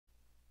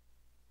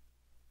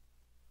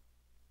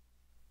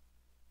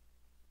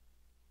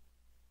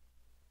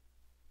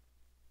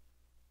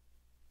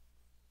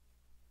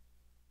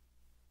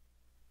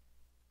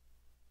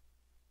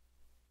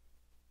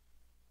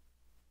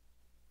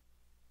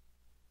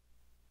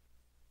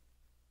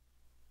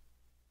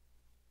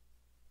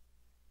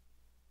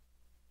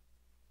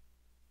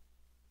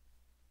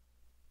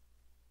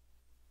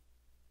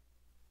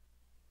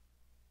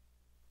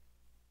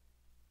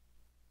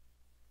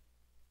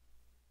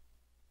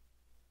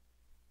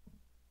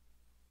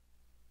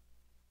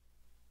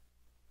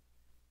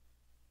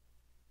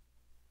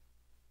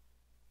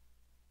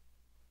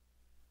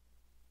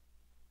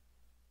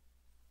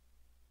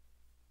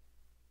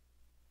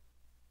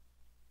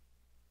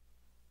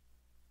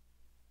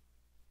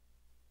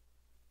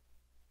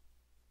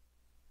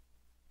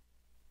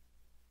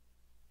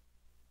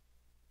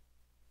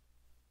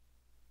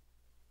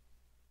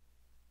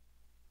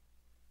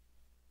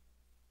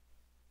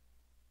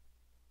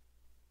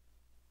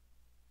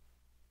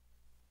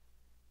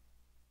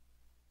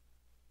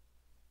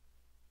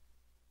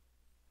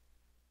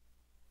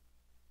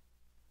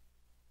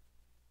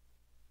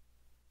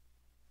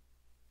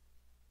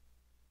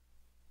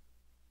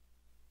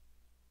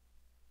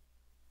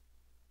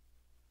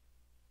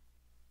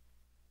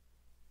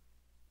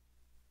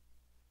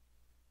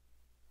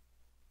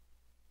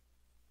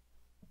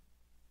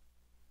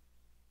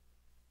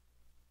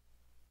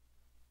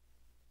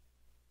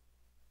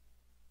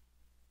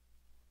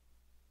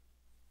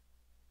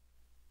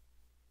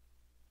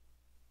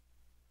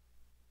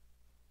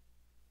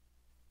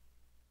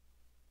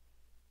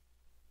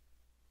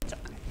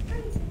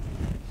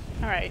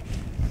All right.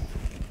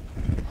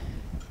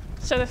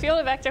 So the field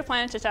of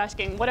exoplanets is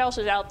asking what else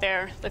is out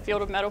there. The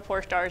field of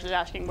metal-poor stars is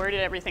asking where did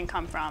everything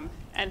come from.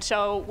 And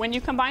so when you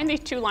combine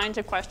these two lines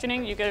of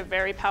questioning, you get a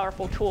very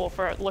powerful tool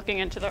for looking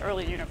into the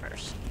early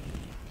universe.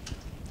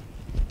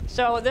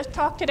 So this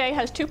talk today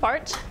has two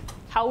parts: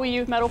 how we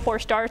use metal-poor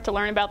stars to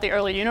learn about the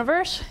early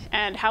universe,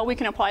 and how we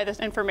can apply this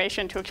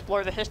information to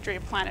explore the history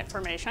of planet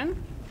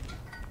formation.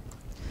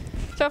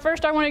 So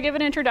first, I want to give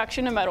an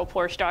introduction to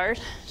metal-poor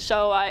stars.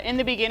 So in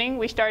the beginning,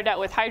 we started out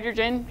with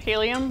hydrogen,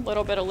 helium, a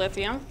little bit of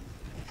lithium.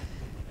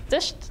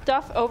 This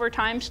stuff, over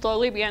time,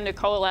 slowly began to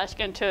coalesce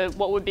into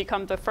what would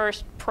become the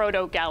first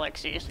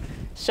proto-galaxies.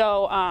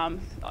 So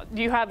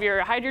you have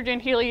your hydrogen,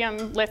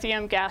 helium,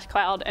 lithium gas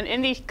cloud, and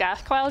in these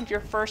gas clouds,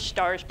 your first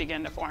stars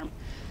begin to form.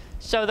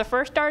 So the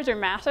first stars are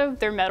massive,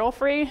 they're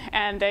metal-free,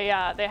 and they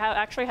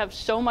actually have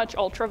so much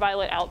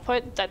ultraviolet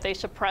output that they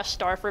suppress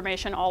star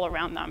formation all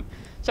around them.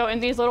 So in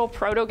these little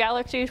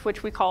proto-galaxies,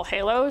 which we call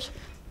halos,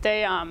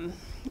 they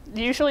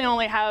usually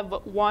only have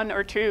one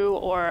or two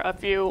or a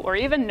few or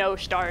even no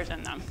stars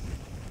in them.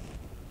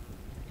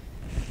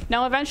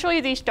 Now eventually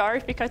these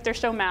stars, because they're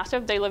so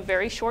massive, they live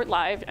very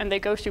short-lived and they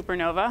go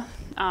supernova.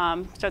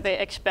 So they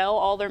expel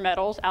all their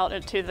metals out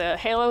into the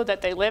halo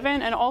that they live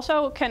in, and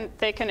also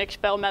they can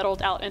expel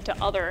metals out into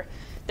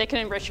they can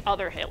enrich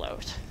other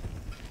halos.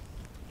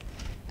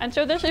 And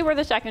so this is where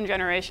the second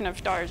generation of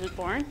stars is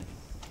born.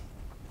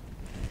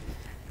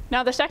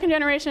 Now, the second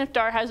generation of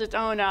star has its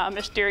own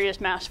mysterious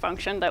mass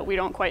function that we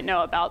don't quite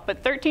know about,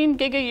 but 13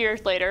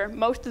 giga-years later,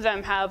 most of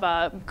them have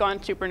gone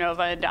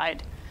supernova and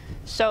died.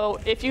 So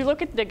if you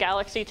look at the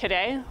galaxy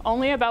today,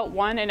 only about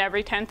 1 in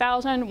every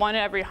 10,000, 1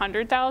 in every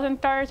 100,000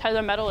 stars has a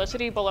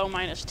metallicity below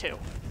 -2.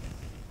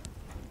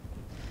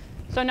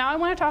 So now I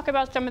want to talk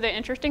about some of the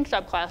interesting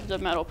subclasses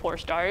of metal-poor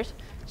stars.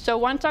 So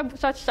one such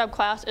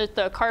subclass is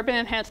the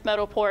carbon-enhanced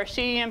metal-poor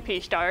CEMP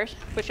stars,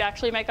 which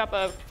actually make up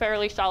a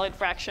fairly solid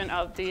fraction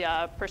of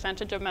the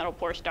percentage of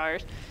metal-poor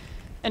stars.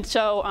 And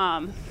so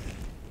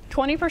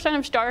 20%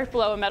 of stars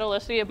below a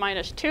metallicity of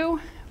 -2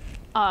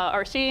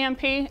 are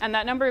CEMP, and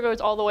that number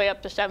goes all the way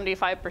up to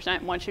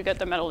 75% once you get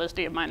the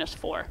metallicity of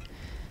 -4.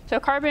 So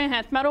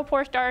carbon-enhanced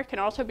metal-poor stars can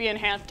also be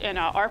enhanced in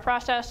R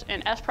process,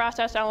 in S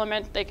process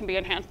elements. They can be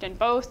enhanced in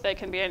both. They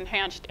can be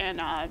enhanced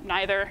in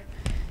neither.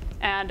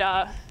 And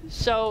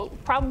so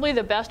probably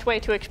the best way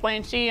to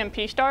explain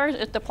CEMP stars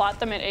is to plot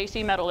them in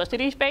AC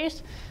metallicity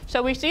space.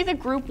 So we see that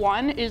group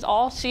 1 is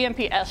all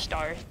CMP-S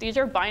stars. These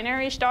are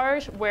binary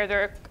stars where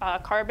their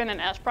carbon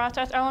and S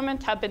process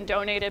elements have been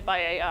donated by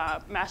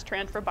a mass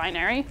transfer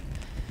binary.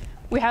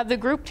 We have the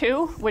group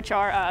 2, which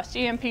are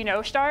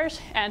CMP-no stars.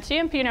 And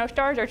CMP-no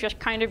stars are just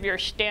kind of your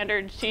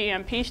standard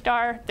CMP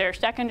star. They're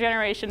second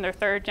generation, they're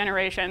third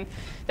generation.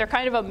 They're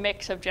kind of a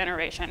mix of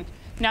generation.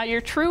 Now,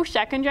 your true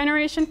second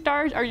generation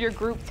stars are your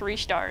group 3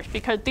 stars,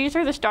 because these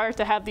are the stars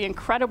that have the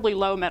incredibly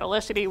low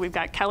metallicity. We've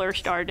got Keller's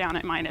star down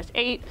at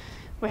 -8.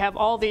 We have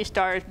all these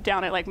stars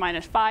down at like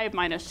 -5,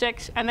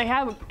 -6, and they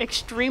have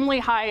extremely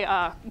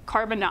high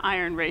carbon to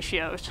iron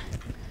ratios.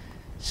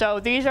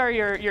 So these are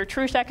your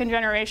true second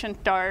generation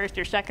stars,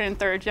 your second and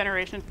third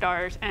generation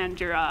stars,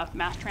 and your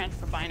mass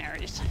transfer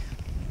binaries.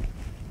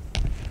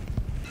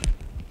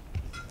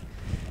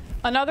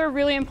 Another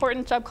really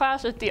important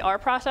subclass is the R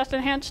process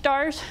enhanced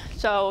stars.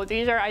 So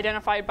these are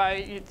identified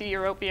by the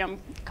europium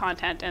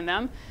content in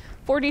them.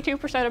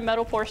 42% of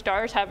metal-poor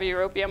stars have a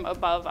europium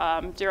above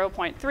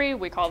 0.3.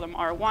 We call them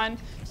R1.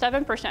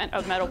 7%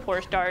 of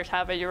metal-poor stars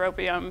have a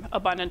europium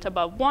abundance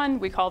above 1.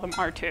 We call them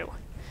R2.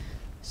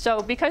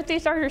 So because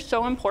these stars are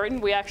so important,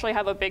 we actually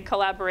have a big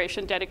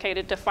collaboration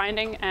dedicated to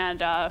finding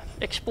and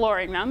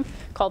exploring them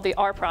called the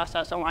R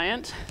Process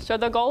Alliance. So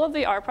the goal of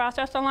the R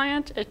Process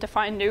Alliance is to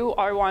find new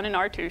R1 and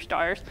R2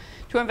 stars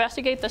to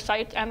investigate the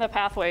sites and the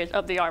pathways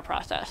of the R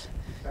process.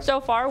 So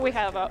far, we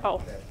have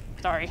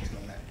sorry.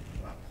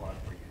 Plot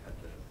where you had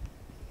the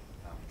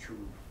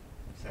true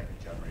second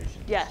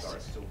generation Yes.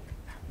 stars. So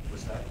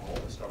was that all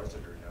the stars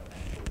that are known?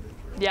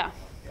 Yeah.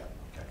 Yeah.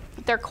 Okay.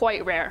 They're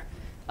quite rare.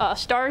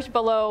 Stars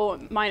below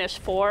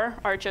 -4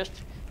 are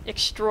just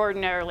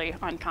extraordinarily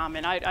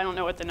uncommon. I don't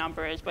know what the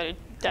number is, but it's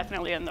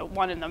definitely in the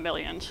 1 in the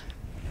millions.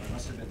 I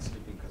must have been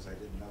sleeping because I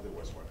didn't know there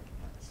was one.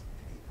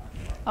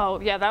 Oh,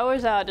 yeah, that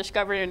was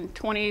discovered in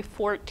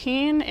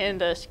 2014 in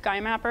the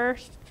SkyMapper.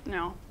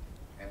 No,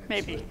 And it's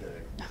maybe.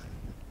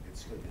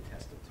 It's stood the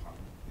test of time.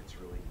 It's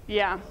really.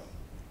 Yeah.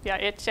 Yeah,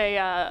 it's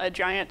a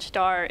giant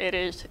star.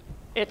 Its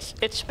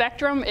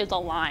spectrum is a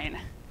line.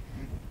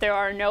 There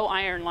are no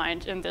iron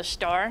lines in this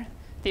star.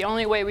 The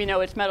only way we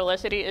know its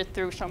metallicity is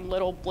through some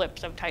little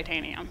blips of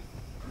titanium.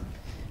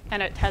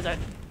 And it has a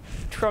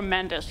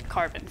tremendous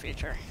carbon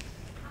feature.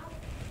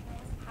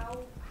 How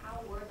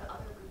were the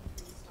other group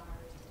 3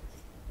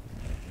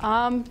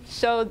 stars?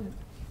 So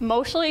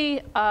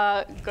mostly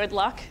good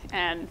luck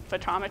and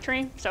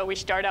photometry. So we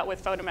start out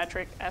with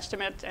photometric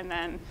estimates, and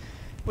then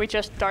we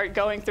just start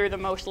going through the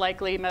most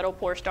likely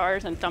metal-poor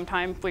stars, and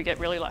sometimes we get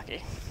really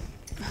lucky.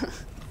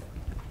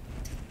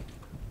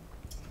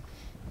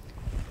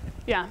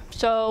 Yeah,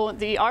 so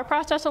the R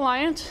Process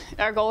Alliance,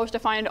 our goal is to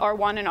find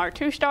R1 and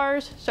R2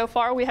 stars. So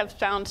far, we have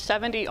found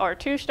 70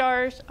 R2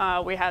 stars.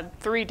 We had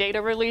 3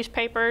 data release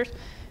papers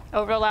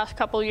over the last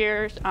couple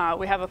years.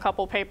 We have a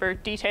couple papers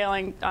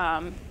detailing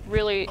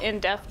really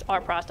in-depth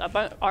R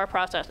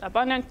process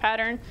abundance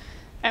pattern.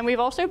 And we've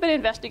also been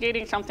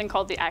investigating something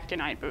called the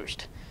actinide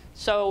boost.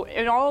 So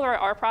in all of our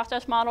R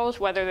process models,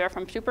 whether they're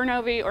from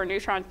supernovae or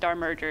neutron star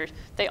mergers,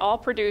 they all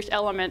produce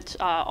elements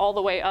all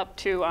the way up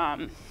to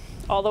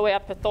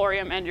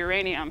thorium and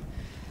uranium.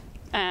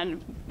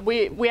 And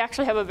we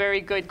actually have a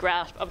very good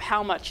grasp of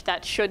how much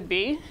that should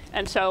be.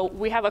 And so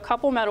we have a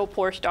couple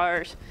metal-poor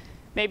stars,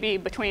 maybe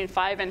between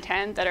 5 and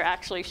 10, that are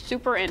actually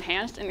super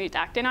enhanced in these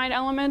actinide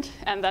elements.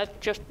 And that's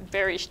just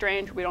very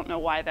strange. We don't know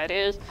why that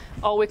is.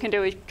 All we can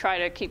do is try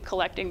to keep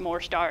collecting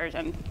more stars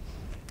and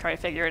try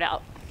to figure it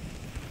out.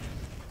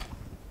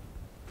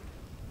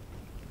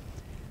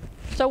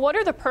 So what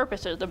are the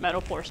purposes of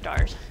metal-poor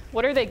stars?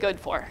 What are they good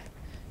for?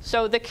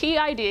 So the key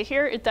idea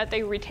here is that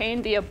they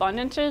retain the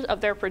abundances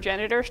of their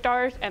progenitor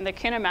stars and the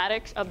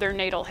kinematics of their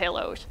natal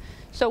halos.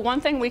 So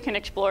one thing we can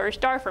explore is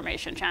star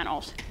formation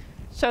channels.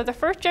 So the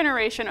first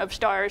generation of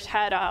stars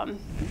had,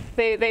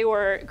 they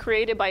were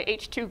created by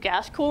H2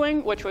 gas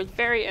cooling, which was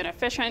very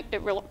inefficient.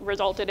 It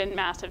resulted in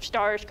massive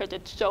stars because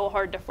it's so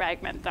hard to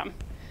fragment them.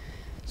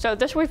 So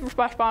this was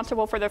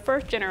responsible for the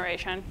first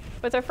generation.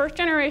 But the first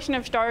generation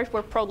of stars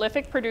were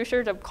prolific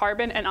producers of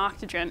carbon and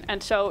oxygen.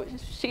 And so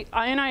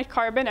ionized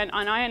carbon and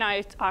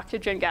unionized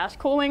oxygen gas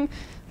cooling,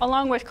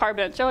 along with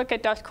carbon and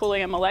silicate dust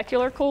cooling and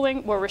molecular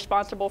cooling, were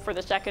responsible for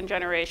the second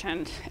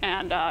generation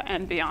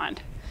and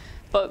beyond.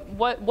 But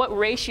what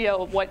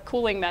ratio of what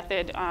cooling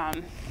method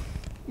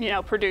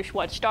produced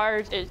what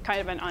stars is kind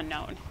of an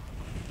unknown.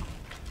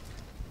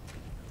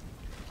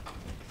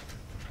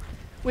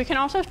 We can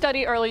also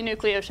study early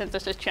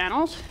nucleosynthesis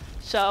channels.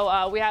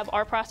 So we have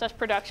R process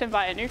production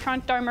via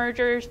neutron star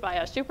mergers,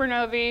 via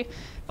supernovae,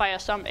 via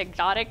some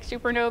exotic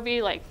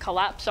supernovae like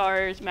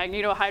collapsars,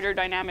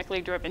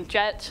 magnetohydrodynamically driven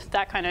jets,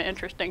 that kind of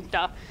interesting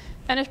stuff.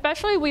 And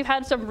especially, we've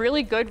had some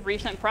really good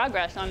recent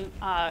progress on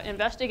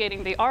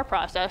investigating the R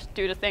process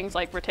due to things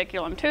like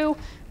reticulum-2,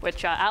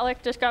 which Alex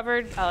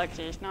discovered. Alex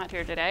is not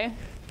here today,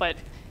 but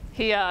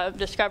he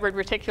discovered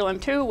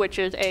reticulum-2, which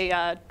is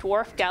a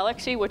dwarf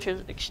galaxy, which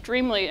is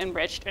extremely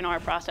enriched in R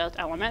process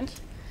elements.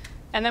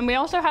 And then we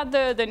also had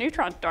the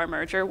neutron star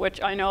merger,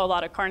 which I know a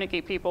lot of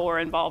Carnegie people were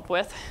involved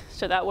with.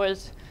 So that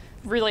was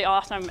really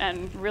awesome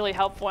and really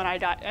helpful in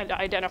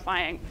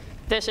identifying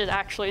this is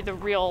actually the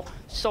real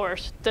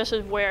source. This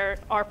is where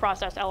R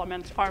process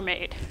elements are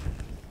made.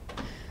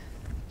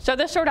 So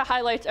this sort of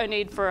highlights a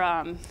need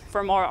for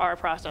more R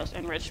process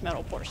enriched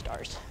metal-poor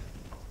stars.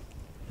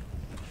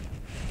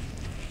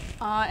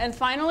 And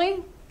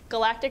finally,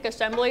 galactic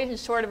assembly is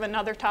sort of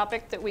another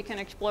topic that we can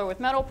explore with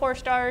metal-poor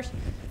stars.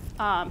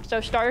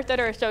 So stars that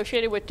are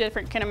associated with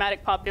different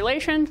kinematic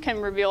populations can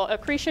reveal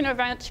accretion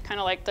events, kind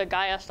of like the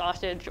Gaia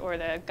sausage or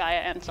the Gaia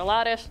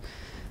enceladus.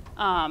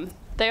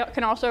 They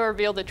can also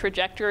reveal the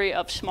trajectory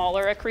of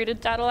smaller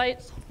accreted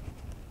satellites.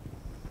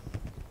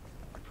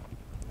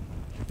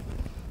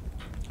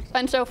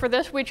 And so for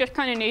this, we just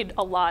kind of need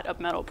a lot of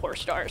metal-poor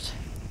stars.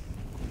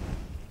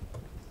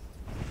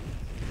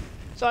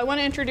 So I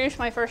want to introduce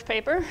my first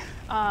paper,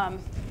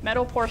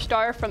 metal-poor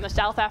star from the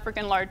South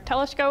African Large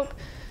Telescope.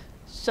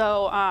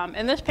 So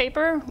in this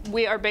paper,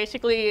 we are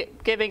basically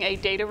giving a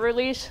data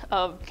release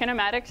of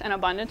kinematics and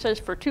abundances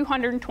for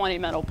 220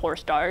 metal-poor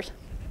stars.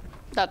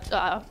 That's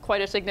quite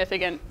a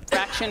significant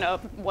fraction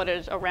of what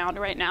is around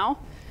right now.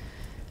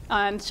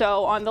 And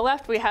so on the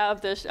left, we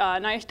have this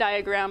nice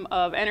diagram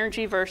of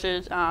energy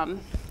versus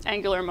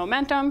angular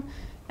momentum.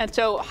 And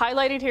so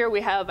highlighted here,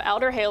 we have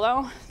outer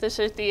halo. This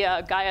is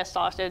the Gaia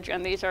sausage,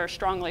 and these are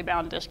strongly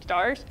bound disk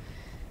stars.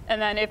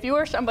 And then if you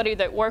are somebody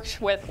that works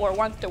with or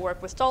wants to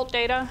work with SALT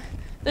data,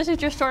 this is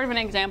just sort of an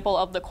example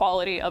of the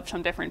quality of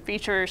some different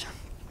features.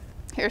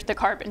 Here's the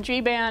carbon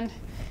G band.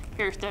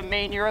 Here's the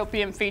main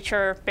europium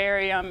feature,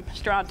 barium,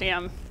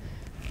 strontium.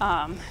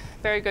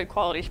 Very good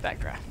quality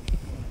spectra.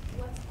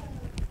 What's the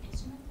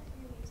instrument that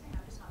you're using? I'm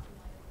just not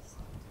familiar with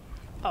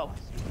SALT.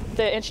 Oh,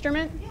 the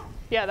instrument? Yeah.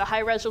 Yeah, the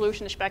high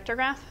resolution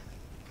spectrograph.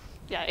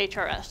 Yeah,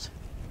 HRS.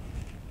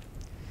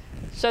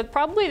 So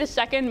probably the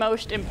second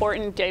most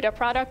important data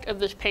product of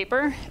this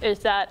paper is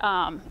that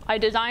I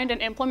designed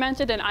and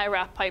implemented an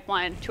IRAF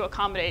pipeline to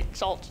accommodate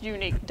SALT's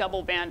unique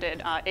double-banded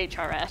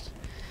HRS.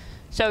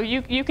 So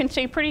you can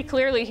see pretty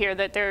clearly here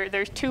that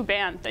there's 2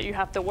 bands that you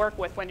have to work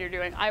with when you're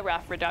doing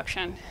IRAF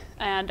reduction.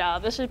 And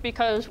this is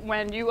because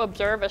when you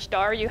observe a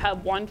star, you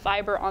have 1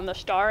 fiber on the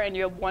star and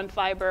you have 1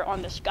 fiber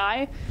on the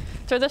sky.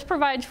 So this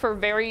provides for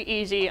very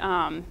easy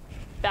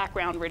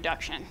background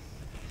reduction.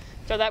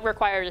 So that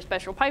requires a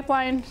special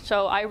pipeline.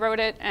 So I wrote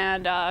it,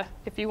 and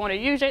if you want to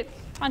use it,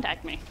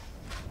 contact me.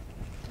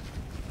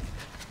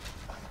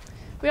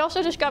 We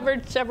also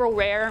discovered several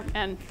rare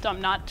and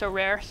some not so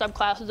rare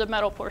subclasses of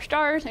metal-poor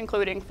stars,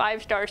 including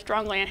 5 stars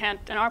strongly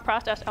enhanced in our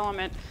process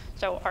element,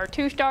 so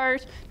R2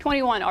 stars,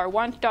 21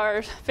 R1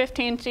 stars,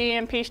 15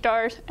 CEMP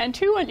stars, and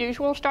 2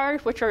 unusual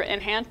stars, which are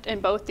enhanced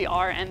in both the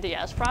R and the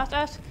S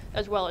process,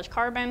 as well as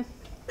carbon.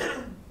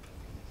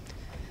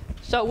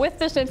 So with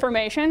this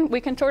information,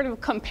 we can sort of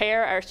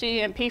compare our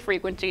CEMP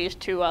frequencies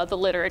to the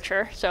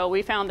literature. So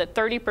we found that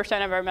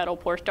 30% of our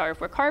metal-poor stars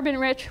were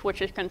carbon-rich,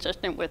 which is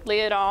consistent with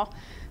Lee et al.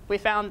 We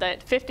found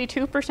that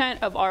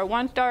 52% of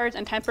R1 stars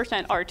and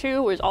 10%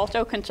 R2 was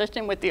also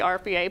consistent with the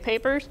RPA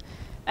papers.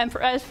 And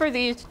as for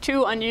these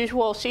 2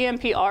 unusual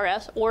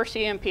CMP-RS or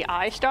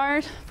CMP-I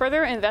stars,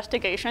 further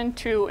investigation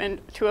to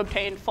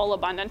obtain full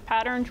abundance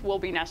patterns will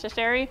be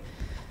necessary.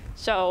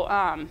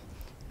 So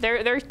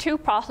there's 2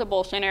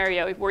 possible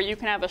scenarios where you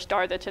can have a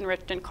star that's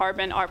enriched in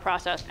carbon, R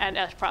process, and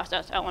S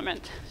process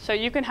elements. So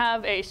you can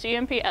have a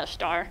CMP-S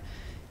star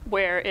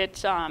where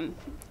it's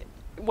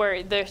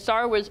where the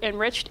star was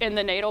enriched in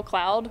the natal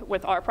cloud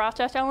with R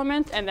process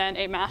elements, and then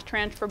a mass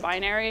transfer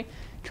binary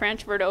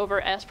transferred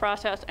over S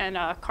process and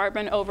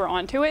carbon over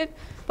onto it.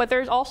 But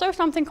there's also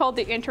something called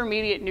the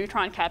intermediate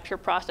neutron capture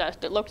process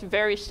that looks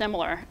very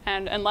similar.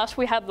 And unless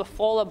we have the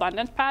full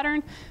abundance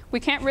pattern, we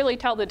can't really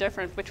tell the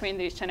difference between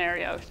these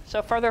scenarios.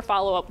 So further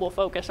follow-up will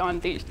focus on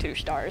these 2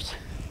 stars.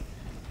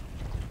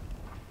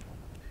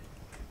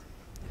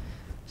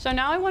 So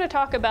now I want to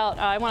talk about,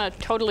 I want to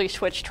totally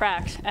switch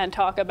tracks and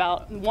talk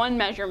about one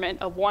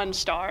measurement of one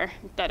star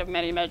instead of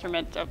many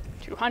measurements of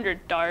 200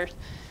 stars.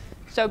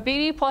 So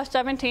BD plus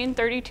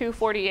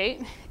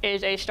 173248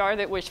 is a star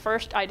that was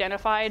first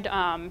identified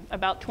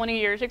about 20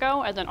 years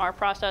ago as an R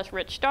process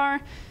rich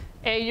star.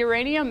 A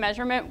uranium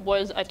measurement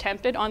was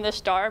attempted on this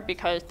star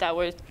because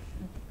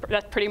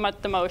that's pretty much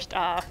the most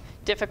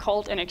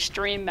difficult and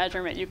extreme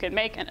measurement you can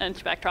make in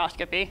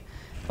spectroscopy.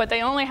 But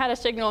they only had a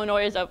signal to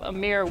noise of a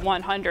mere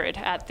 100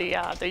 at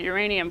the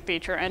uranium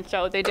feature, and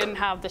so they didn't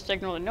have the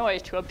signal to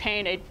noise to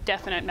obtain a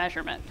definite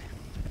measurement.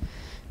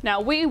 Now,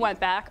 we went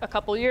back a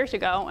couple years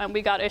ago, and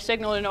we got a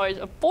signal to noise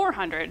of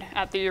 400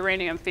 at the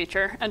uranium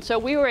feature, and so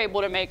we were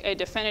able to make a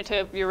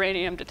definitive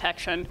uranium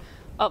detection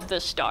of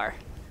this star.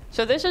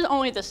 So this is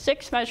only the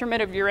 6th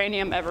measurement of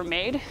uranium ever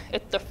made.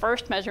 It's the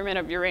first measurement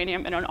of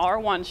uranium in an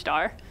R1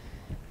 star.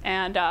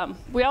 And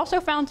we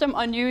also found some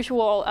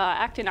unusual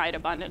actinide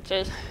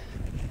abundances.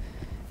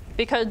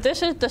 Because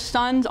this is the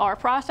sun's R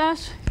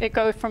process, it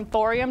goes from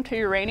thorium to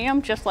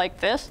uranium, just like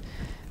this.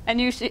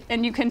 And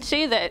you can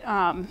see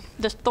that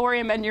this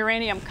thorium and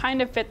uranium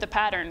kind of fit the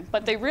pattern,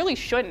 but they really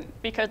shouldn't,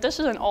 because this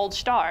is an old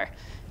star.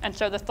 And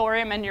so the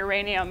thorium and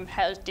uranium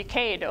has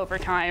decayed over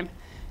time.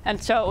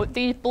 And so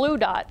these blue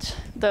dots,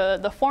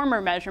 the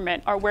former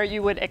measurement, are where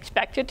you would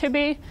expect it to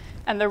be.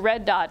 And the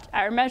red dots,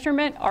 our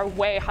measurement, are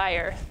way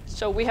higher.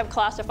 So we have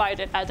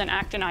classified it as an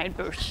actinide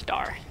boost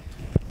star.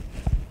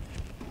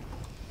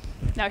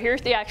 Now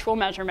here's the actual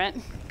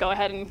measurement. Go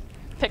ahead and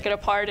pick it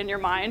apart in your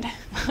mind.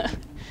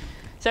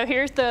 So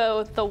here's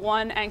the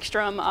 1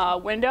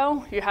 angstrom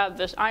window. You have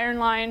this iron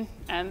line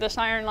and this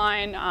iron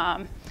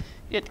line.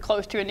 It's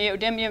close to a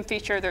neodymium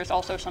feature. There's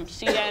also some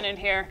CN in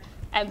here.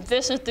 And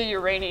this is the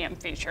uranium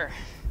feature.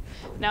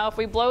 Now if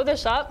we blow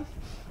this up,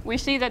 we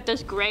see that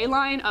this gray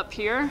line up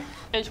here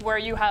is where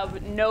you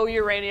have no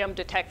uranium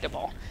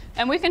detectable.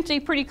 And we can see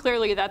pretty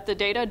clearly that the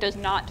data does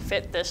not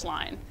fit this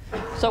line.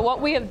 So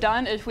what we have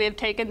done is we have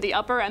taken the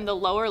upper and the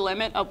lower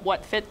limit of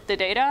what fits the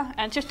data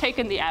and just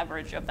taken the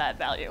average of that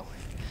value.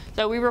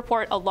 So we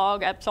report a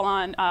log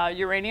epsilon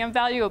uranium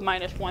value of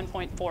minus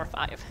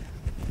 1.45.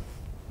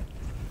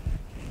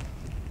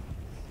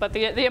 But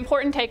the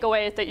important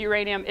takeaway is that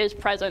uranium is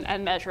present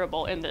and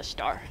measurable in this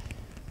star.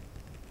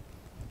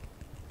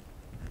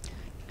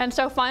 And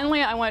so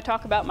finally, I want to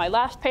talk about my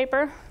last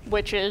paper,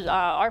 which is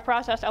our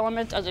process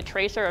elements as a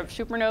tracer of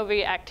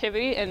supernovae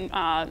activity in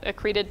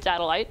accreted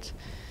satellites.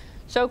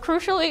 So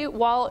crucially,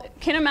 while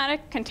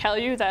kinematic can tell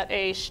you that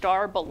a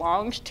star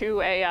belongs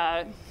to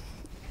an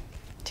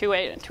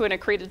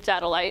accreted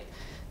satellite,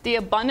 the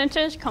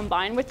abundances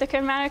combined with the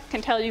kinematic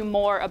can tell you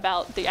more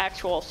about the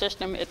actual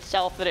system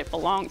itself that it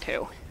belonged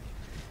to.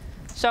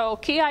 So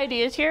key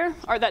ideas here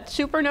are that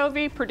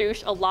supernovae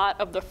produce a lot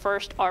of the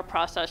first R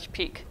process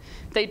peak.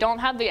 They don't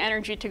have the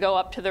energy to go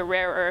up to the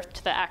rare earth,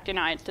 to the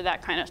actinides, to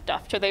that kind of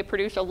stuff. So they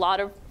produce a lot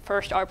of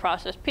first R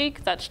process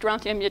peak. That's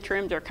strontium,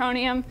 yttrium,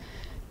 zirconium.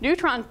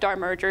 Neutron star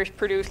mergers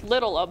produce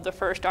little of the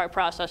first R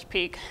process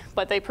peak,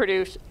 but they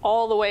produce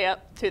all the way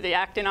up to the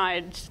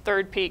actinides,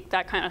 third peak,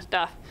 that kind of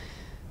stuff.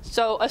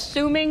 So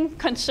assuming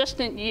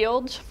consistent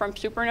yields from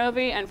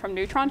supernovae and from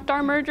neutron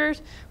star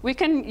mergers, we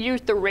can use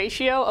the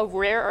ratio of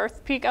rare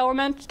earth peak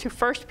elements to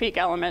first peak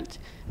elements.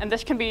 And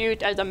this can be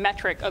used as a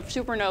metric of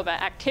supernova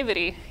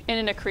activity in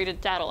an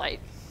accreted satellite.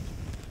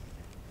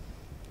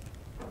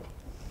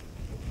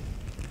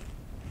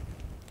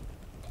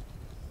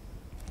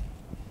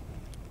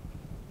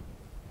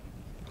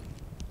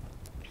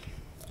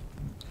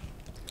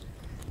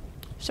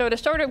 So to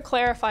sort of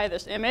clarify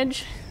this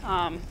image,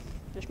 I'm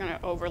just going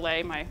to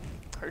overlay my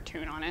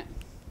cartoon on it.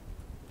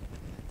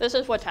 This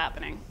is what's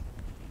happening.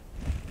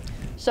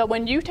 So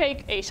when you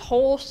take a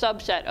whole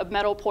subset of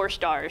metal-poor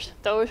stars,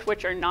 those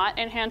which are not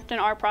enhanced in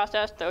our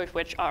process, those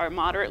which are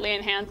moderately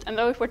enhanced, and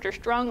those which are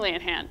strongly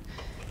enhanced,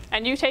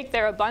 and you take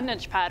their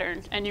abundance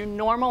patterns and you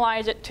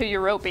normalize it to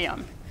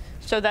europium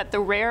so that the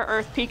rare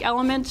Earth peak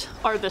elements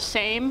are the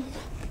same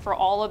for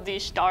all of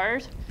these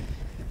stars,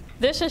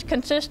 this is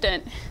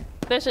consistent,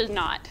 this is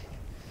not.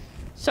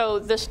 So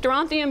the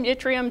strontium,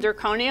 yttrium,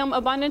 zirconium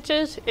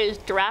abundances is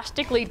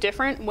drastically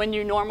different when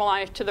you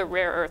normalize to the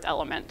rare Earth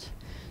elements.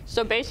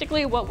 So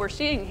basically what we're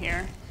seeing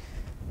here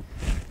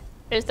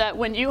is that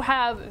when you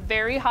have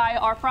very high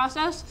R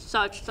process,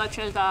 such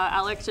as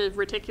Alex's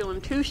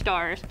reticulum 2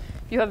 stars,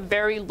 you have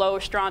very low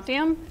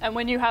strontium. And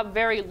when you have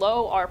very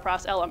low R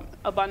process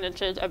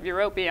abundances of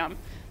europium,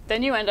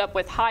 then you end up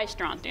with high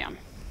strontium.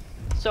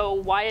 So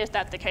why is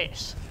that the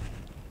case?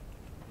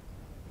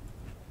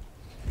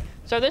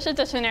 So this is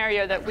the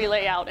scenario that we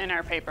lay out in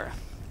our paper.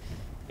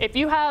 If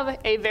you have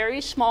a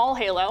very small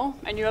halo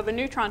and you have a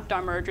neutron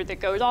star merger that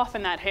goes off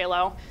in that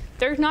halo,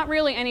 there's not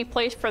really any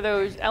place for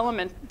those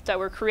elements that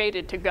were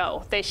created to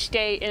go. They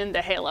stay in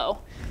the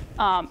halo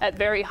at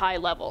very high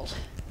levels.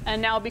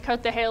 And now because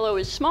the halo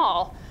is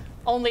small,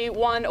 only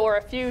one or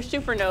a few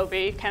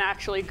supernovae can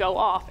actually go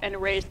off and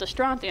raise the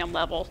strontium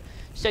levels.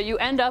 So you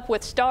end up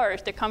with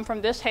stars that come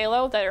from this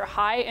halo that are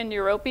high in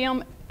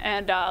europium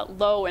and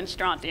low in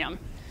strontium.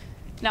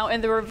 Now,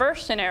 in the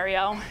reverse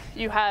scenario,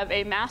 you have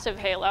a massive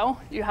halo,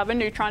 you have a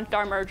neutron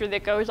star merger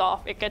that goes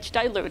off, it gets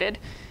diluted,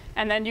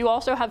 and then you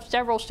also have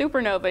several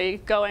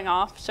supernovae going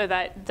off so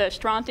that the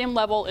strontium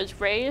level is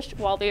raised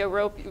while the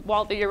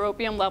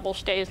europium level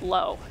stays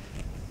low.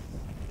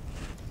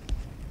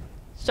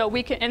 So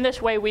we can, in this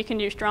way, we can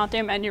use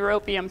strontium and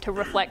europium to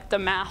reflect the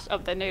mass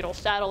of the natal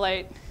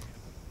satellite.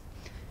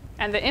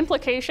 And the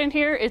implication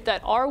here is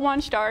that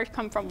R1 stars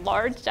come from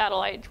large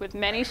satellites with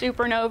many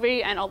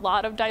supernovae and a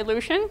lot of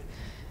dilution.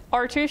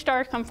 R2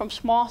 stars come from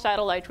small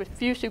satellites with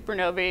few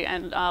supernovae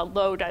and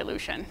low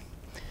dilution.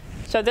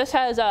 So this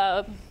has,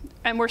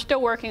 and we're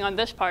still working on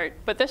this part,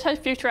 but this has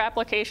future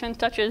applications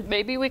such as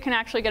maybe we can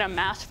actually get a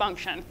mass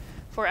function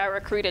for our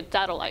accreted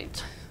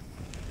satellites.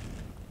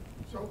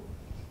 So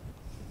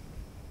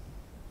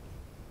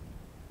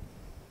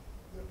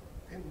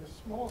in the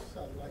small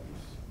satellite,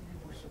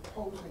 you were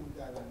supposing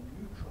that a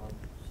neutron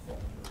star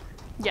merger.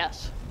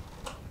 Yes.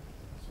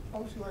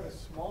 Suppose you had a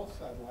small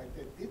satellite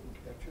that didn't,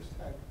 that just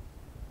had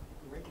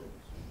the regulars.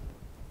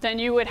 Then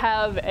you would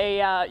have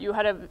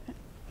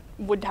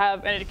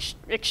an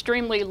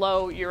extremely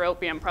low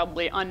europium,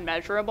 probably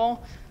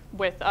unmeasurable,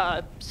 with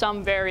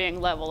some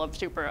varying level of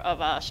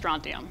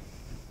strontium.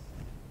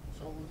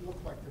 So it would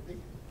look like the big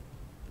one.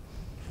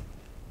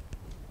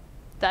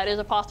 That is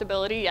a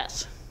possibility,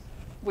 yes.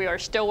 We are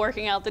still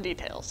working out the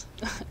details.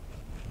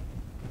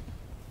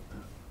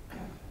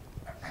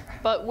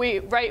 But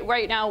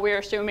right now, we're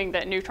assuming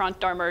that neutron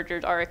star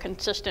mergers are a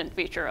consistent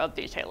feature of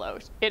these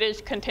halos. It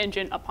is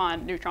contingent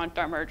upon neutron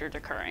star mergers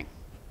occurring.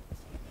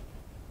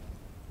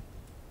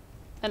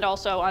 And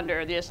also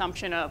under the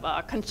assumption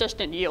of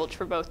consistent yields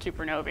for both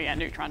supernovae and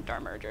neutron star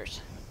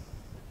mergers.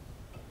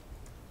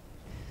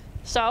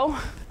 So,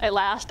 at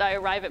last, I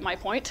arrive at my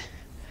point.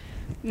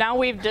 Now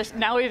we've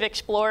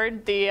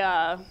explored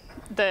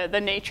the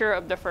nature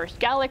of the first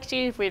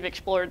galaxies, we've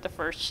explored the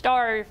first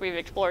stars, we've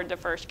explored the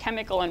first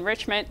chemical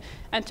enrichment,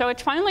 and so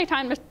it's finally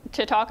time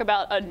to talk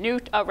about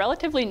a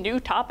relatively new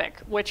topic,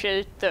 which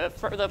is the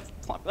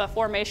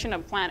formation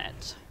of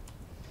planets.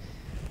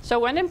 So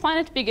when did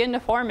planets begin to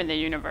form in the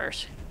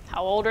universe?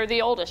 How old are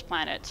the oldest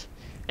planets?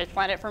 Is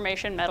planet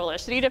formation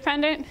metallicity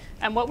dependent?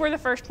 And what were the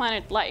first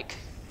planets like?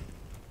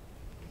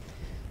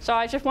 So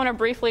I just want to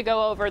briefly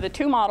go over the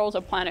two models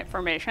of planet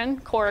formation.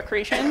 Core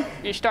accretion,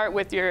 you start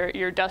with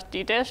your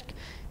dusty disk.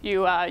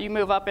 You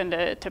move up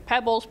into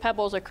pebbles.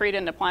 Pebbles accrete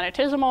into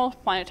planetesimals.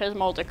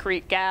 Planetesimals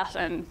accrete gas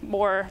and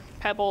more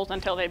pebbles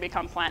until they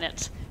become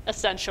planets,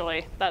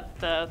 essentially. That's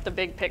the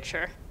big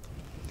picture.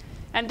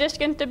 And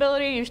disk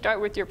instability, you start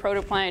with your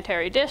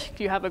protoplanetary disk.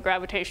 You have a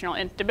gravitational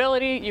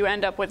instability. You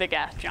end up with a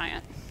gas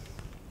giant.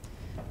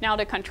 Now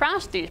to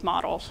contrast these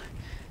models,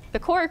 the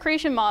core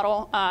accretion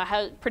model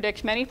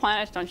predicts many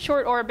planets on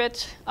short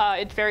orbits.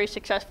 It's very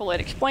successful at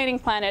explaining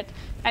planets.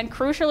 And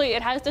crucially,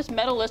 it has this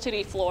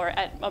metallicity floor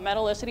at a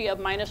metallicity of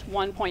minus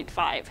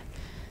 1.5.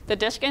 The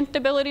disk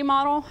instability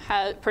model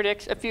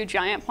predicts a few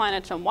giant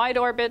planets on wide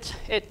orbits.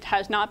 It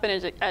has not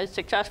been as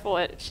successful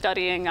at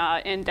studying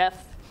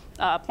in-depth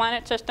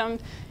planet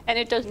systems. And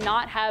it does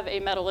not have a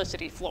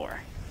metallicity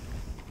floor.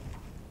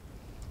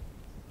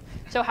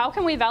 So how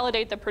can we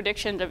validate the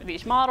predictions of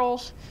these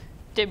models?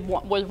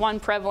 Was one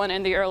prevalent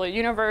in the early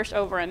universe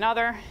over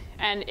another?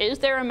 And is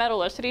there a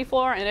metallicity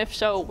floor? And if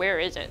so, where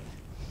is it?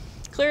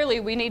 Clearly,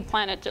 we need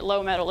planets at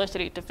low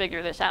metallicity to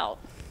figure this out.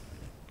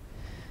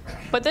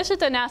 But this is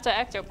the NASA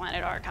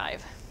Exoplanet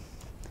Archive.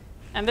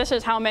 And this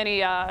is how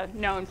many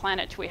known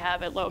planets we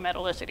have at low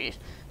metallicities.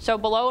 So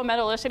below a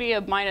metallicity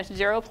of minus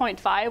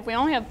 0.5, we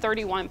only have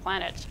 31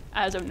 planets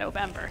as of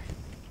November.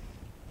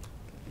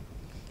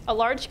 A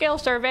large-scale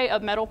survey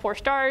of metal-poor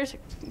stars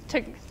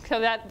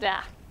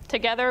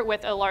together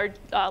with a large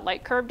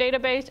light curve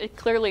database is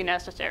clearly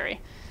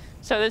necessary.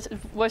 So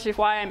which is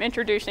why I'm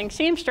introducing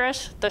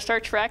SEAMSTRESS, the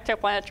search for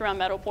exoplanets around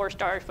metal-poor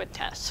stars with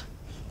TESS.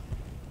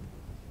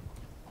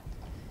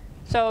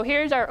 So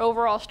here's our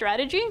overall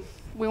strategy.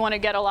 We want to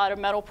get a lot of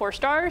metal-poor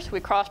stars. We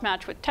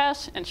cross-match with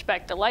TESS,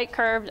 inspect the light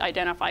curves,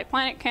 identify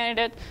planet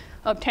candidates,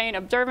 obtain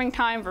observing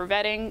time for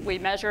vetting, we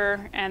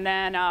measure, and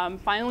then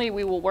finally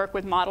we will work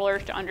with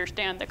modelers to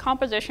understand the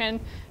composition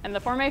and the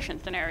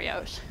formation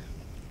scenarios.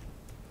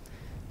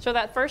 So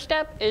that first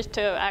step is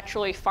to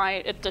actually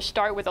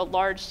start with a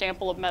large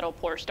sample of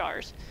metal-poor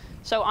stars.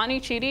 So Ani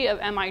Chidi of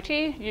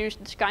MIT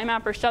used the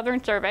SkyMapper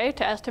Southern Survey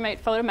to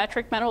estimate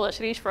photometric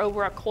metallicities for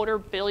over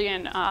 250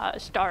 million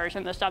stars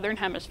in the southern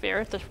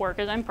hemisphere. This work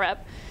is in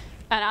prep.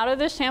 And out of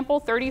this sample,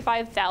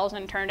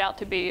 35,000 turned out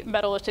to be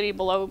metallicity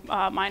below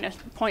minus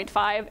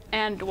 0.5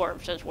 and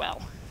dwarfs as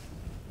well,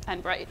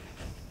 and bright.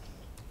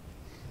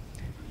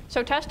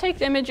 So TESS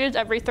takes images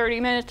every 30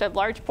 minutes of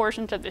large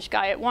portions of the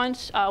sky at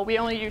once. We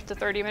only used the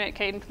 30-minute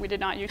cadence. We did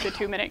not use the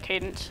 2-minute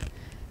cadence.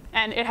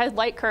 And it has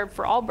light curve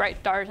for all bright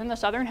stars in the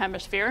southern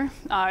hemisphere.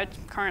 It's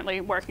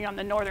currently working on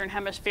the northern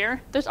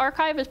hemisphere. This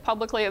archive is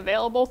publicly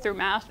available through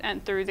MAST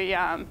and through the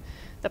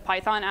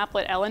Python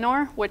applet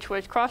Eleanor, which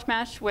was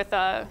cross-matched with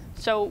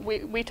so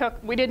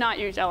we did not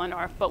use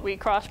Eleanor, but we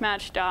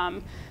cross-matched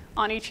Ani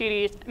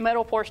Chidi's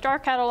metal-poor star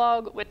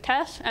catalog with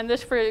TESS, and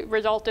this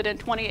resulted in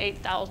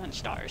 28,000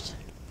 stars.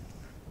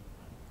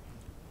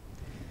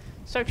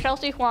 So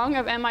Chelsea Huang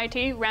of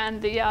MIT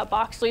ran the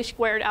Boxley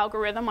squared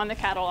algorithm on the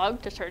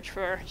catalog to search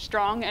for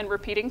strong and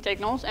repeating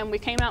signals, and we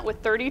came out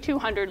with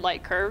 3,200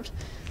 light curves.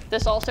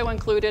 This also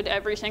included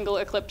every single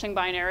eclipsing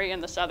binary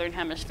in the southern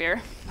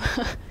hemisphere.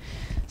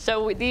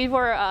 So these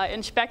were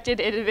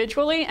inspected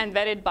individually and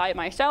vetted by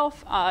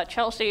myself,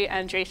 Chelsea,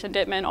 and Jason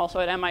Dittman,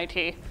 also at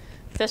MIT.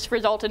 This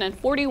resulted in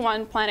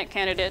 41 planet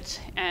candidates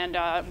and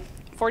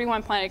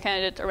 41 planet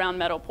candidates around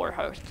metal-poor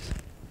hosts.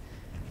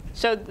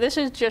 So this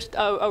is just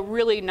a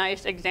really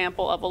nice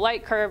example of a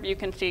light curve. You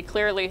can see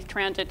clearly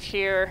transits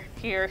here,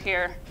 here,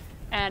 here.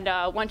 And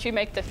once you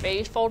make the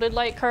phase-folded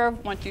light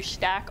curve, once you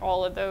stack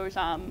all of those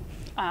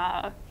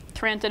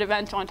transit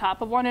events on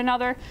top of one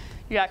another,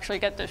 you actually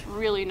get this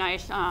really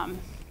nice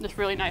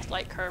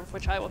light curve,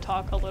 which I will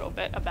talk a little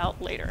bit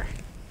about later.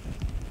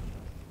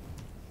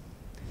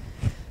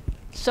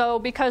 So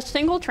because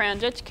single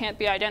transits can't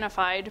be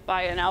identified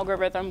by an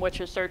algorithm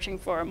which is searching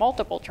for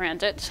multiple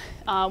transits,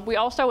 we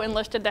also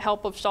enlisted the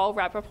help of Saul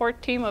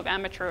Rappaport's team of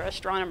amateur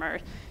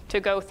astronomers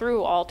to go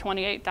through all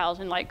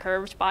 28,000 light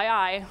curves by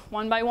eye,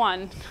 one by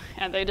one,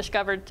 and they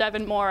discovered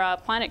 7 more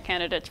planet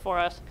candidates for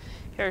us.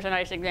 Here's a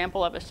nice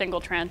example of a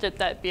single transit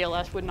that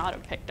BLS would not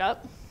have picked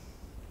up.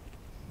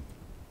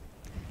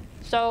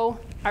 So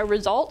our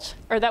results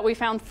are that we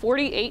found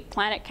 48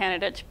 planet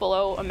candidates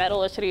below a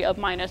metallicity of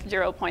minus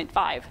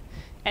 0.5.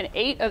 And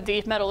 8 of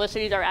these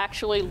metallicities are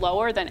actually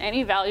lower than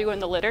any value in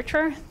the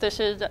literature.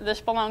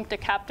 This belongs to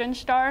Captain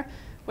Star,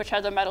 which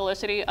has a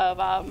metallicity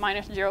of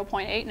minus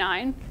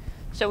 0.89.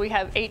 So we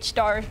have 8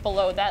 stars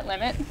below that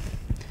limit.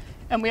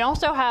 And we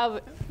also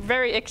have,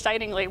 very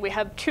excitingly, we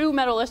have 2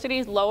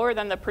 metallicities lower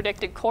than the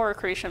predicted core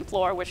accretion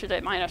floor, which is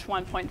at minus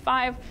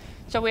 1.5.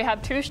 So we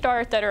have 2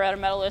 stars that are at a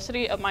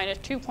metallicity of minus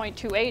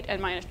 2.28 and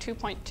minus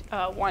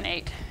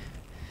 2.18.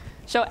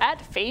 So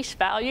at face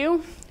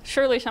value,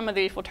 surely some of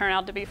these will turn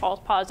out to be false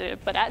positive,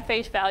 but at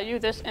face value,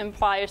 this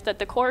implies that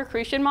the core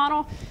accretion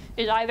model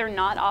is either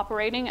not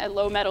operating at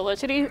low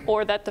metallicity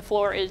or that the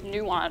floor is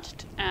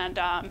nuanced. And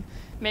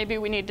maybe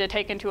we need to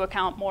take into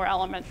account more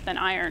elements than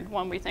iron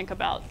when we think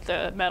about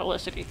the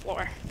metallicity floor.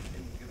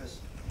 Can you give us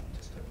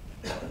just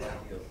an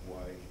idea of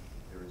why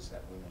there is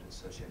that limit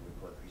associated with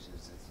core accretion?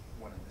 Is it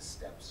one of the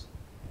steps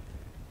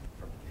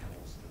from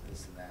metals to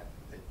this and that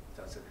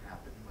doesn't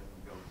happen when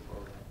you go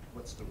below that?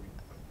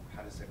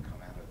 How does that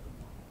come out of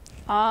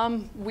the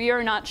model? We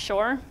are not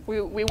sure.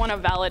 We want to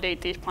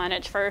validate these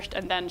planets first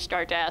and then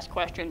start to ask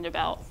questions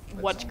about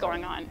what's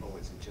going on. Oh,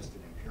 is it just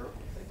an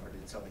empirical thing, or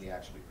did somebody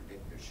actually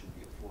predict there should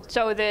be a floor?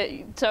 So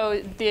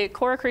the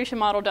core accretion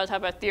model does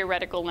have a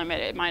theoretical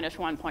limit at minus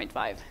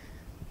 1.5.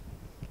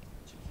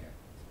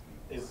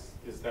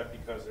 Is that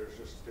because there's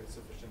just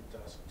insufficient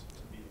dust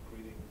to be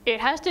accreting? It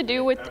has to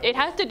do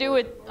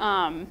with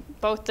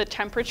both the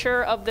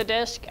temperature of the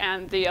disk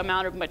and the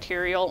amount of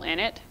material in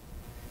it.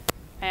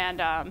 And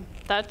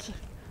that's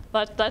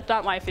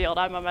not my field.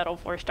 I'm a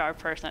metal-poor star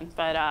person,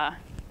 but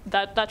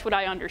that's what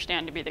I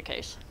understand to be the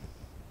case.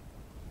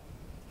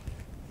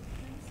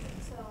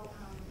 So,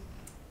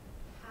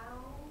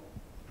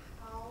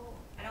 how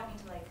I don't mean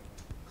to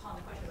call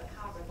into question, but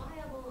how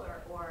reliable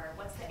or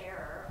what's the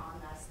error on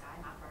the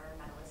SkyMapper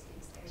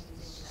metallicities that you're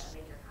using to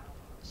make your catalog?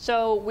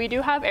 So we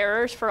do have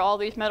errors for all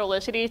these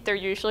metallicities. They're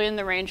usually in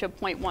the range of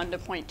 0.1 to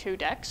 0.2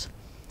 dex.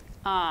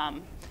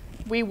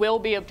 We will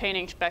be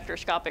obtaining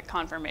spectroscopic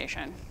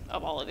confirmation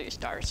of all of these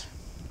stars.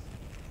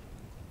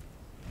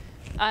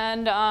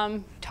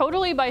 And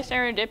totally by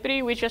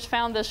serendipity, we just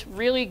found this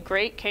really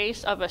great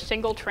case of a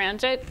single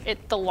transit.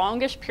 It's the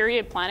longest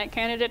period planet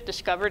candidate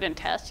discovered in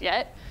TESS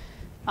yet.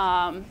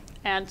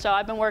 And so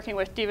I've been working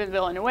with Steven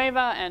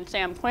Villanueva and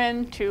Sam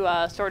Quinn to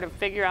sort of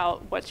figure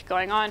out what's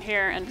going on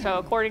here. And so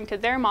according to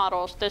their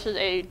models, this is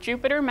a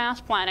Jupiter mass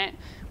planet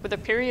with a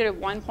period of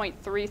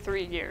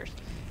 1.33 years.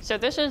 So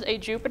this is a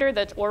Jupiter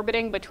that's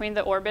orbiting between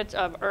the orbits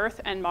of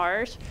Earth and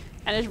Mars.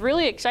 And it's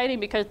really exciting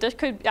because this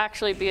could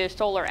actually be a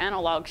solar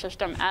analog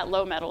system at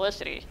low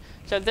metallicity.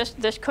 So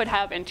this could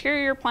have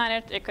interior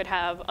planets, it could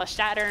have a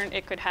Saturn,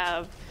 it could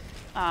have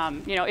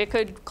it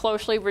could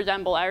closely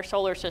resemble our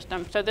solar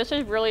system. So this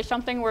is really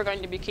something we're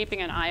going to be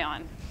keeping an eye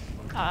on.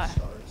 What kind of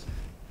stars?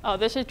 Oh,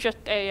 this is just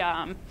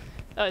a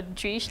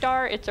G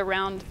star. It's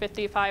around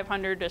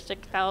 5,500 to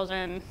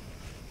 6,000.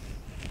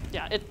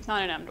 Yeah, it's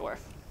not an M dwarf.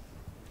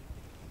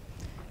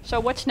 So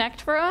what's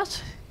next for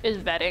us is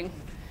vetting.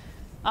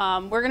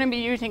 We're going to be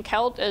using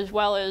KELT as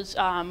well as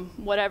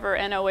whatever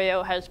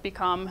NOAO has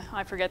become.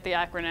 I forget the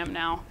acronym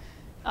now.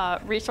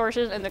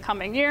 Resources in the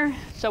coming year.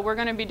 So we're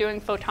going to be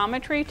doing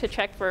photometry to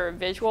check for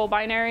visual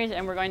binaries,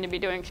 and we're going to be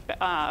doing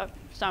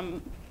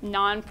some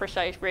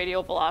non-precise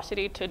radial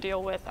velocity to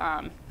deal with,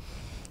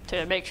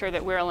 to make sure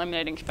that we're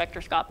eliminating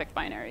spectroscopic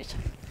binaries.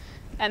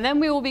 And then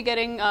we will be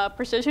getting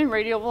precision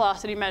radial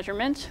velocity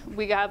measurements.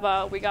 We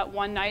got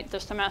one night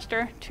this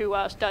semester to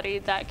study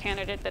that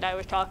candidate that I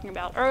was talking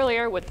about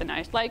earlier with the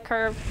nice light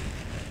curve.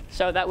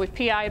 So that was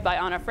PI'd by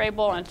Anna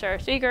Frabel and Sarah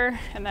Seeger,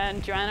 and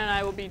then Joanna and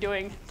I will be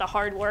doing the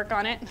hard work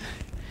on it.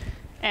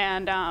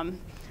 And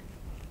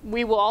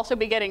we will also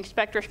be getting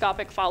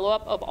spectroscopic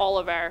follow-up of all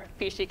of our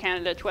PC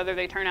candidates, whether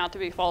they turn out to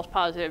be false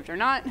positives or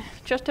not,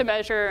 just to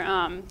measure,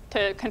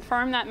 to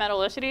confirm that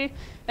metallicity,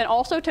 and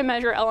also to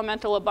measure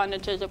elemental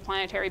abundances of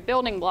planetary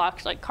building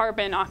blocks like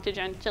carbon,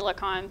 oxygen,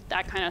 silicon,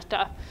 that kind of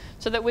stuff,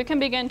 so that we can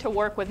begin to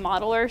work with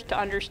modelers to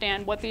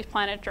understand what these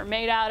planets are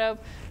made out of,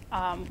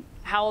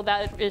 how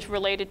that is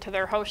related to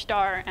their host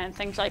star, and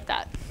things like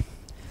that.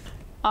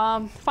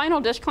 Final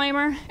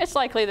disclaimer, it's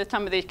likely that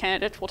some of these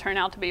candidates will turn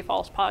out to be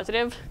false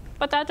positive,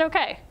 but that's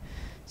okay.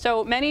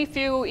 So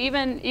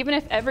even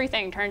if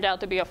everything turns out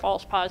to be a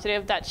false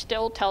positive, that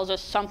still tells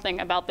us something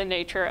about the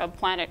nature of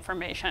planet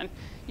formation.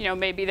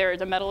 Maybe there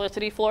is a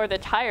metallicity floor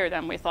that's higher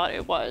than we thought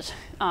it was.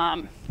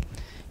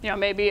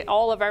 Maybe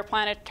all of our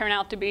planets turn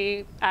out to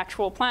be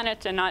actual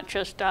planets and not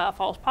just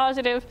false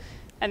positive.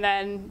 And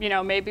then,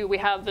 maybe we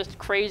have this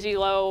crazy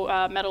low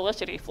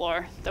metallicity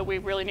floor that we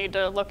really need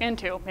to look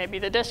into. Maybe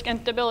the disk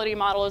instability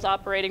model is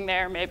operating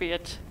there. Maybe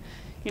it's,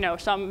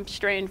 some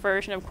strange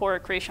version of core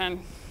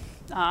accretion.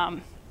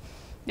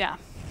 Yeah.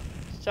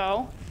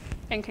 So,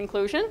 in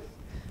conclusion,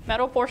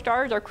 metal-poor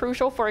stars are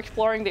crucial for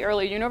exploring the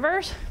early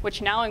universe,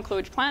 which now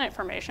includes planet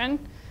formation.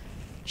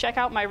 Check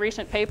out my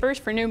recent papers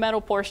for new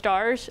metal-poor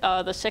stars,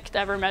 the 6th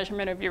ever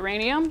measurement of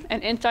uranium,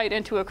 and insight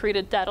into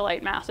accreted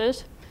satellite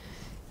masses.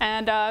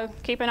 And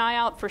keep an eye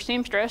out for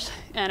SEAMSTRESS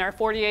and our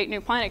 48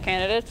 new planet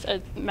candidates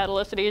at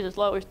metallicities as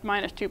low as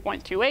minus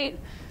 2.28,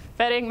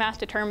 vetting, mass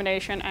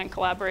determination, and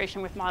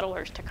collaboration with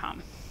modelers to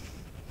come.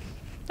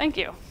 Thank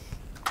you.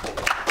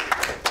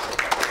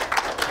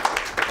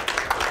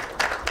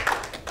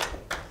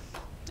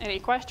 Any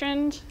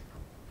questions?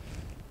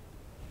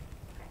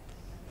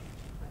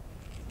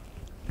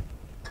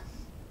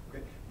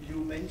 Okay.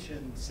 You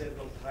mentioned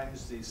several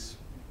times this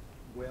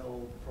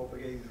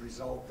well-propagated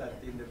result that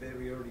in the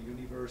very early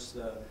universe,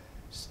 the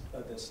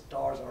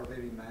stars are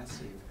very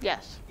massive.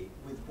 Yes.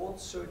 With what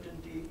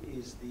certainty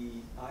is the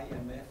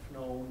IMF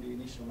known, the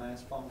initial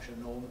mass function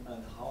known,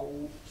 and how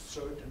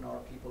certain are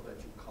people that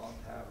you can't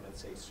have,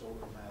 let's say,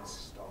 solar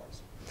mass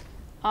stars?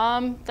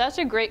 That's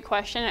a great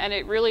question, and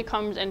it really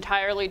comes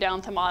entirely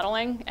down to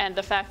modeling and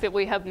the fact that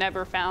we have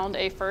never found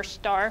a first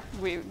star.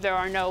 There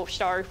are no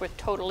stars with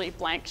totally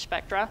blank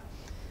spectra.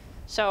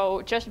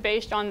 So just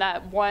based on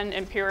that one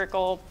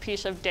empirical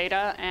piece of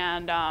data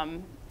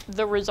and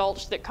the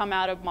results that come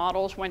out of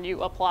models when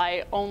you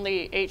apply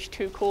only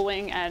H2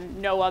 cooling and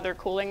no other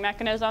cooling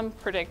mechanism,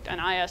 predict an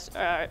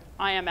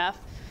IMF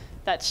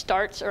that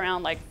starts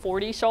around like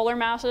 40 solar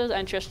masses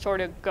and just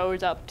sort of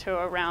goes up to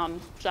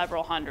around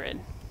several hundred.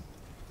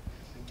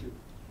 Thank you.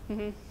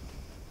 Mm-hmm.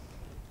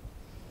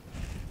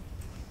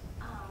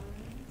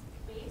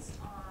 Based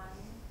on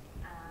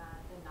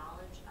the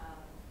knowledge of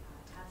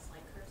TESS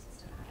like curve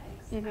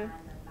systematics Mm-hmm. and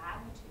the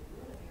magnitude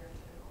of your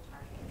typical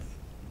targets,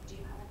 do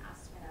you have an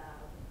estimate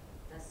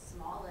of the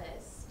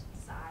smallest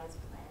size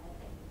planet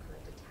that you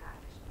could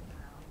detect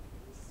around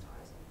these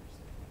stars in your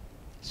system?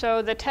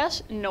 So the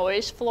TESS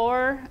noise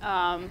floor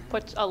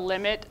puts a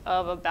limit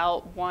of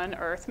about 1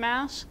 Earth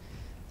mass.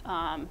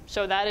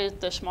 So that is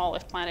the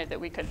smallest planet that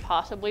we could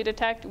possibly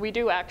detect. We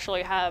do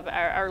actually have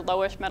our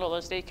lowest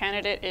metallicity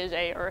candidate is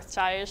a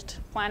Earth-sized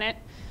planet,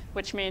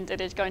 which means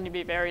it is going to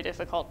be very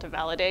difficult to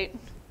validate.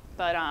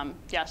 But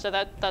yeah, so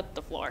that's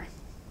the floor.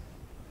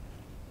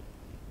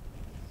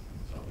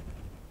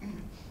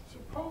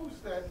 Suppose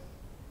that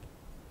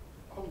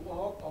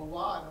a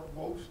lot or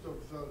most of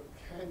the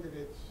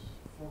candidates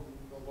from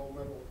the low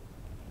metal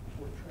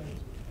poor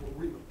transits were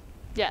real.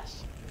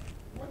 Yes.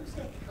 What does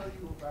that tell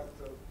you about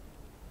the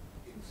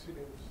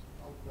incidence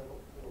of metal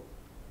poor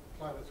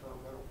planets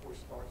around metal poor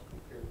stars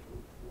compared to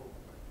normal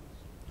planets?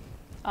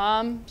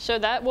 So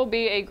that will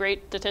be a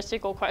great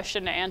statistical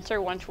question to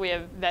answer once we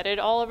have vetted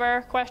all of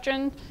our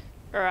questions,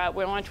 or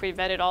once we've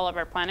vetted all of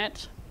our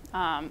planets.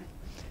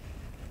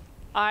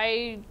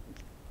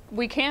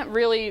 We can't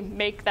really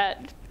make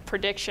that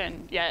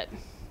prediction yet.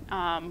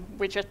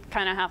 We just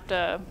kind of have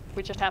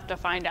to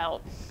find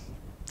out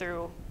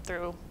through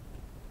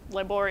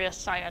laborious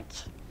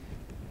science.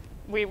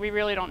 We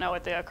really don't know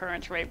what the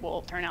occurrence rate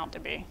will turn out to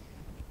be.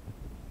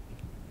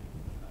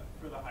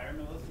 For the higher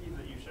metallicities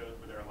that you showed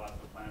where there are lots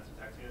of planets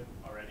detected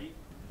already,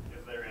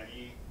 is there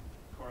any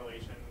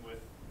correlation with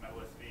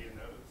metallicity in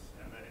those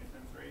and the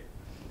incidence rate?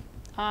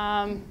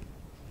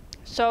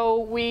 So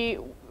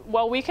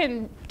we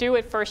can do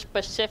it for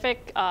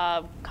specific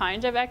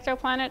kinds of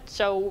exoplanets.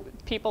 So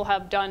people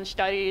have done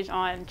studies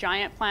on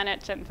giant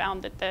planets and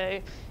found that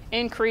they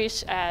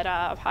increase at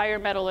higher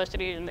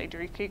metallicities and they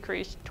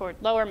decrease toward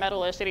lower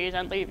metallicities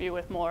and leave you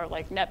with more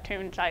like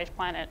Neptune-sized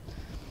planets.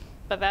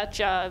 But that's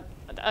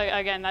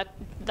again,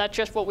 that's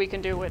just what we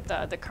can do with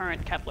the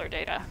current Kepler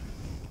data.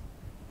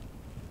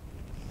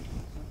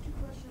 Two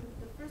questions.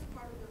 The first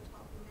part of the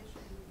talk you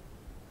mentioned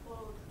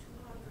followed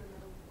 200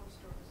 metal-poor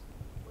stars.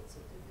 What's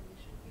the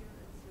definition here?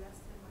 It's less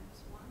than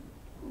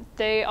 -1?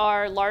 They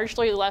are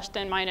largely less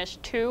than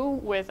 -2,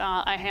 with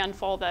a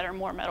handful that are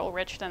more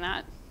metal-rich than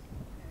that.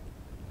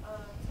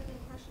 Second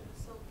question.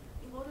 So,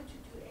 in order to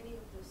do any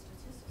of the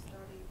statistical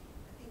study,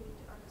 I think we need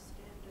to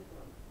understand the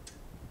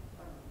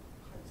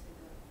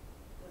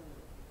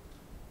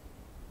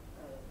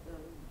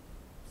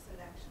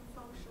selection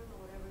function or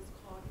whatever it's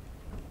called.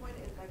 The point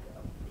is like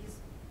these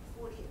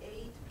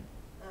 48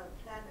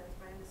 planets.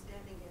 My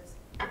understanding is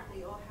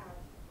they all have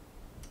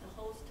a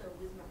host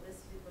with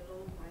metallicity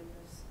below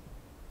minus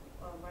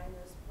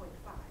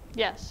 0.5.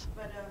 Yes.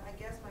 But I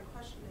guess my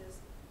question is,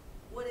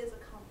 what is the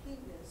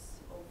completeness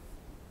of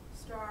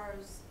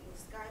stars in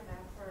sky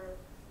mapper,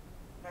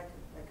 like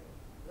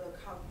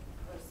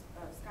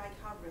sky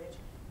coverage,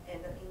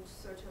 and in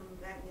certain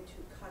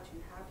magnitude cut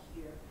you have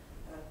here,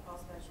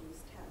 cross-matching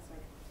with TESS,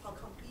 like how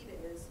complete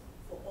it is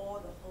for all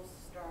the host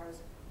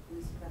stars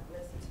with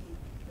metallicity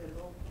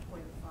below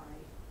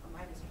 0.5 or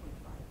minus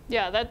 0.5?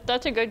 Yeah,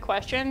 that's a good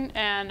question,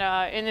 and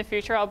in the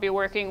future I'll be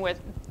working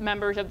with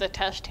members of the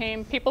TESS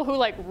team, people who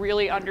like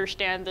really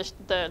understand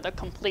the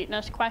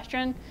completeness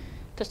question,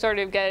 to sort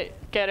of get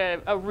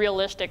a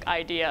realistic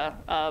idea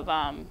of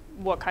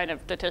what kind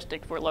of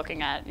statistics we're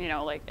looking at. You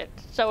know, like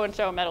it's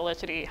so-and-so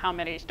metallicity, how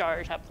many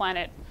stars have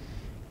planet,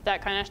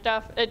 that kind of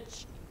stuff.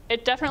 It's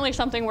definitely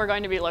something we're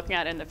going to be looking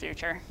at in the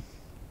future,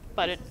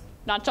 but it's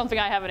not something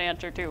I have an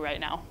answer to right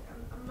now.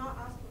 I'm not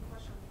asking a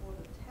question for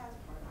the TESS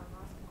part. I'm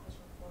asking a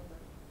question for the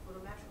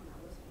photometric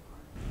metallicity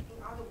part. In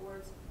other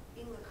words,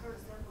 in the current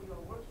sample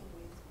you're working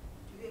with,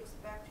 do you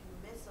expect to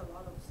miss a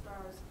lot of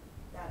stars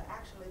that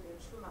actually their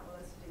true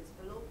metallicity is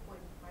below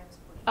minus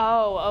 0.5?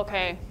 Oh,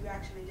 okay. You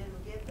actually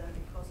didn't get them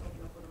because of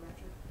your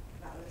photometric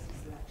metallicity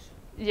selection.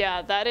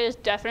 Yeah, that is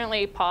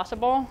definitely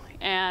possible,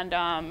 and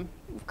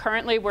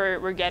currently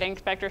we're getting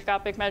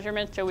spectroscopic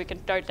measurements so we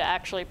can start to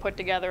actually put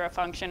together a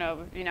function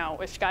of, you know,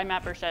 if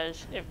SkyMapper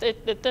says if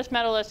it's this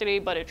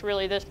metallicity, but it's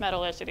really this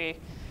metallicity.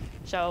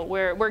 So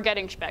we're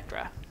getting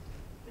spectra.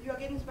 But you are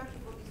getting spectra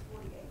for these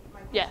 48.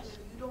 My question Yes. is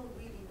you don't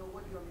really know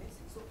what you're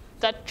missing. So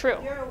That's true.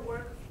 Is there a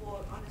work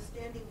for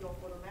understanding your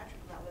photometric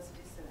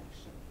metallicity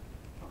selection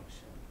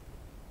function?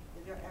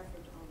 Is there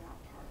effort on that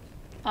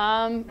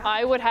part?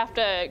 I would have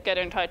to get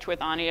in touch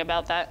with Ani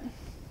about that. I'm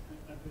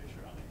pretty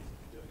sure Ani's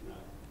doing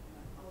that.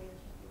 Oh, yes,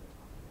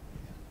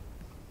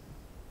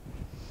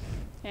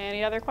 you do.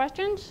 Any other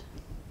questions?